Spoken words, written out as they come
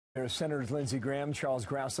There's Senators Lindsey Graham, Charles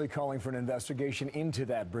Grassley calling for an investigation into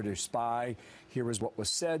that British spy. Here is what was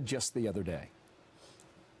said just the other day.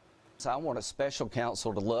 I want a special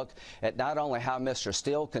counsel to look at not only how Mr.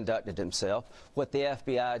 Steele conducted himself, what the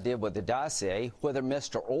FBI did with the dossier, whether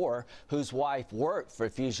Mr. Orr, whose wife worked for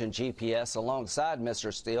Fusion GPS alongside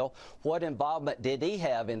Mr. Steele, what involvement did he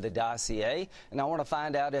have in the dossier? And I want to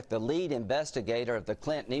find out if the lead investigator of the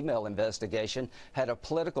Clinton email investigation had a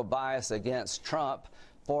political bias against Trump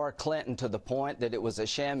for Clinton to the point that it was a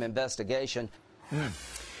sham investigation.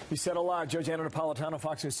 He said a lot. Judge Napolitano,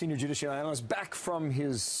 Fox News senior judicial analyst, back from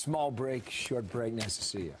his short break. Nice to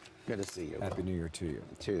see you. Good to see you. Happy New Year to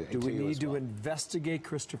you. Do we need to investigate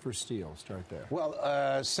Christopher Steele? Start there.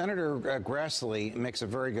 Well, Senator Grassley makes a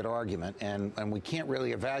very good argument, and we can't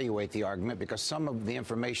really evaluate the argument because some of the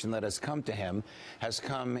information that has come to him has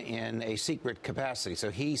come in a secret capacity.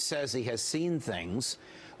 So he says he has seen things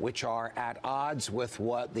which are at odds with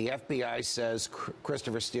what the FBI says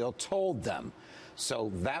Christopher Steele told them.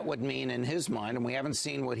 So that would mean in his mind, and we haven't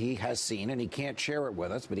seen what he has seen, and he can't share it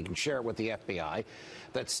with us, but he can share it with the FBI,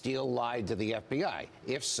 that Steele lied to the FBI.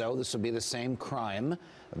 If so, this will be the same crime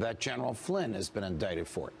that General Flynn has been indicted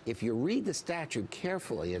for. If you read the statute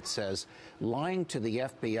carefully, it says lying to the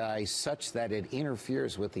FBI such that it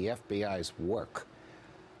interferes with the FBI's work.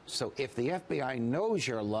 So if the FBI knows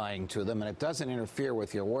you're lying to them and it doesn't interfere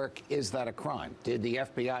with your work, is that a crime? Did the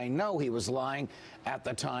FBI know he was lying at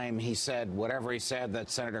the time he said whatever he said that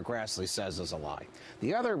Senator Grassley says is a lie?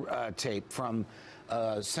 The other tape from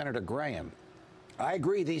Senator Graham, I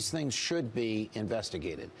agree these things should be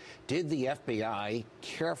investigated. Did the FBI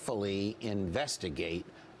carefully investigate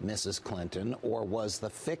Mrs. Clinton, or was the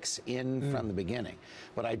fix in from the beginning?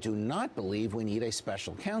 But I do not believe we need a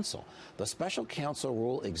special counsel. The special counsel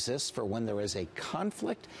rule exists for when there is a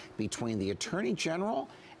conflict between the Attorney General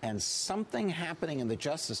and something happening in the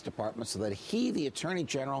Justice Department so that he, the Attorney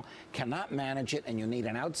General, cannot manage it, and you need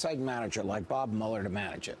an outside manager like Bob Mueller to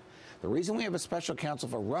manage it. The reason we have a special counsel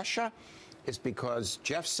for Russia is because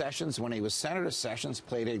Jeff Sessions, when he was Senator Sessions,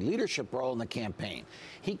 played a leadership role in the campaign.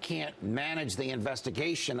 He can't manage the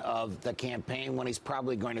investigation of the campaign when he's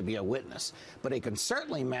probably going to be a witness. But he can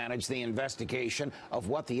certainly manage the investigation of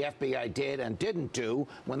what the FBI did and didn't do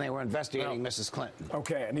when they were investigating Mrs. Clinton.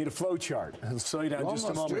 Okay, I need a flow chart. I'll slow you down just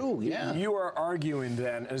a moment. Yeah. You are arguing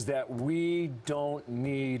then is that we don't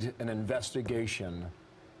need an investigation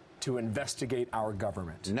to investigate our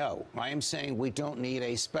government. No, I am saying we don't need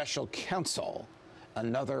a special counsel,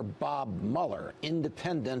 another Bob Mueller,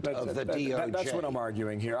 independent of the DOJ. That's what I'm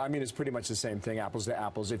arguing here. I mean, it's pretty much the same thing, apples to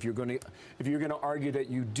apples. If you're going to argue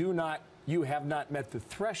that you have not met the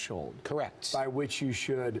threshold, correct, by which you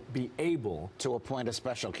should be able to appoint a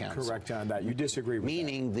special counsel. Correct on that. You disagree with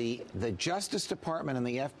Meaning the Justice Department and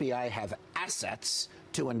the FBI have assets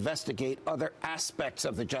to investigate other aspects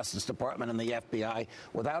of the Justice Department and the FBI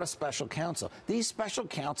without a special counsel. These special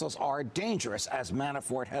counsels are dangerous, as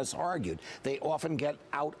Manafort has argued. They often get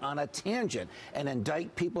out on a tangent and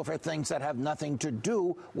indict people for things that have nothing to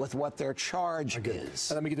do with what their charge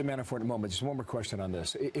is. Let me get to Manafort in a moment. Just one more question on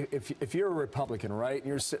this. If you're a Republican, right, and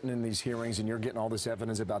you're sitting in these hearings and you're getting all this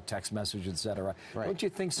evidence about text messages, et cetera, don't you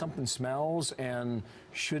think something smells and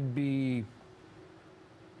should be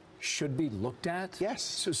looked at? Yes.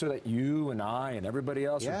 So that you and I and everybody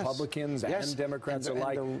else, Republicans and Democrats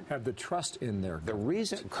alike, have the trust in their The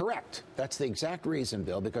reason, correct. That's the exact reason,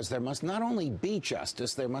 Bill, because there must not only be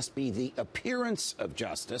justice, there must be the appearance of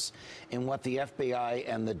justice in what the FBI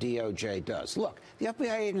and the DOJ does. Look, the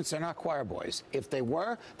FBI agents are not choir boys. If they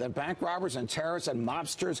were, then bank robbers and terrorists and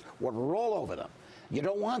mobsters would roll over them. You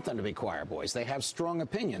don't want them to be choir boys. They have strong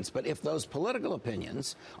opinions. But if those political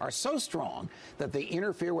opinions are so strong that they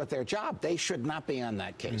interfere with their job, they should not be on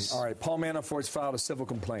that case. All right. Paul Manafort's filed a civil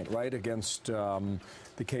complaint, right, against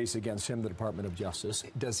the case against him, the Department of Justice.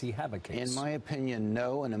 Does he have a case? In my opinion,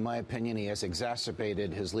 no. And in my opinion, he has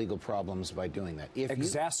exacerbated his legal problems by doing that.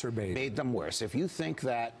 Exacerbated? Made them worse. If you think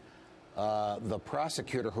that the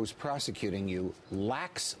prosecutor who's prosecuting you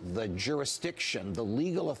lacks the jurisdiction, the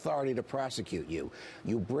legal authority to prosecute you,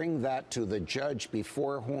 you bring that to the judge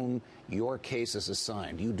before whom your case is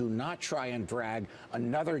assigned. You do not try and drag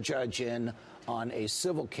another judge in on a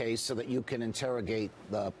civil case so that you can interrogate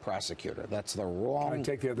the prosecutor. That's the wrong Can I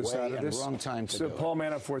take the other side of this? Wrong time to do it. So Paul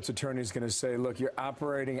Manafort's attorney is going to say, look, you're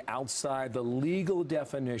operating outside the legal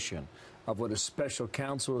definition of what a special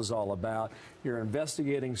counsel is all about. You're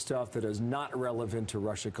investigating stuff that is not relevant to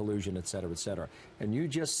Russia collusion, et cetera, et cetera. And you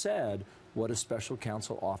just said what a special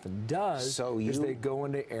counsel often does is they go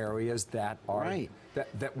into areas that are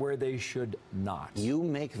that where they should not. You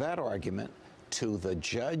make that argument. to the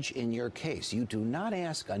judge in your case. You do not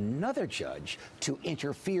ask another judge to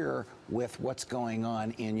interfere with what's going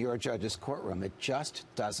on in your judge's courtroom. It just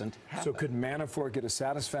doesn't happen. So could Manafort get a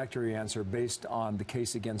satisfactory answer based on the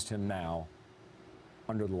case against him now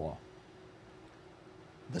under the law?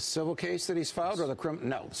 The civil case that he's filed or the criminal?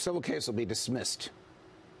 No, the civil case will be dismissed.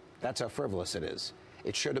 That's how frivolous it is.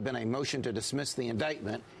 It should have been a motion to dismiss the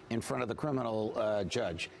indictment in front of the criminal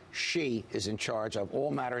judge. She is in charge of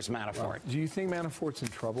all matters Manafort. Do you think Manafort's in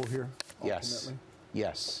trouble here, ultimately? Yes.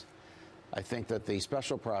 Yes. I think that the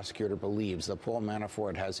special prosecutor believes that Paul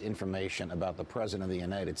Manafort has information about the President of the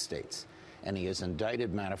United States, and he has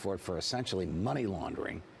indicted Manafort for essentially money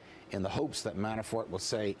laundering in the hopes that Manafort will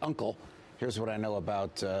say, "Uncle, here's what I know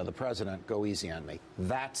about the president. Go easy on me."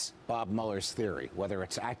 That's Bob Mueller's theory. Whether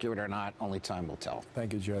it's accurate or not, only time will tell.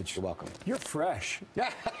 Thank you, Judge. You're welcome. You're fresh. Look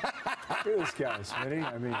at this guy, Smitty.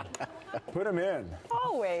 I mean, put him in.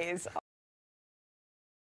 Always.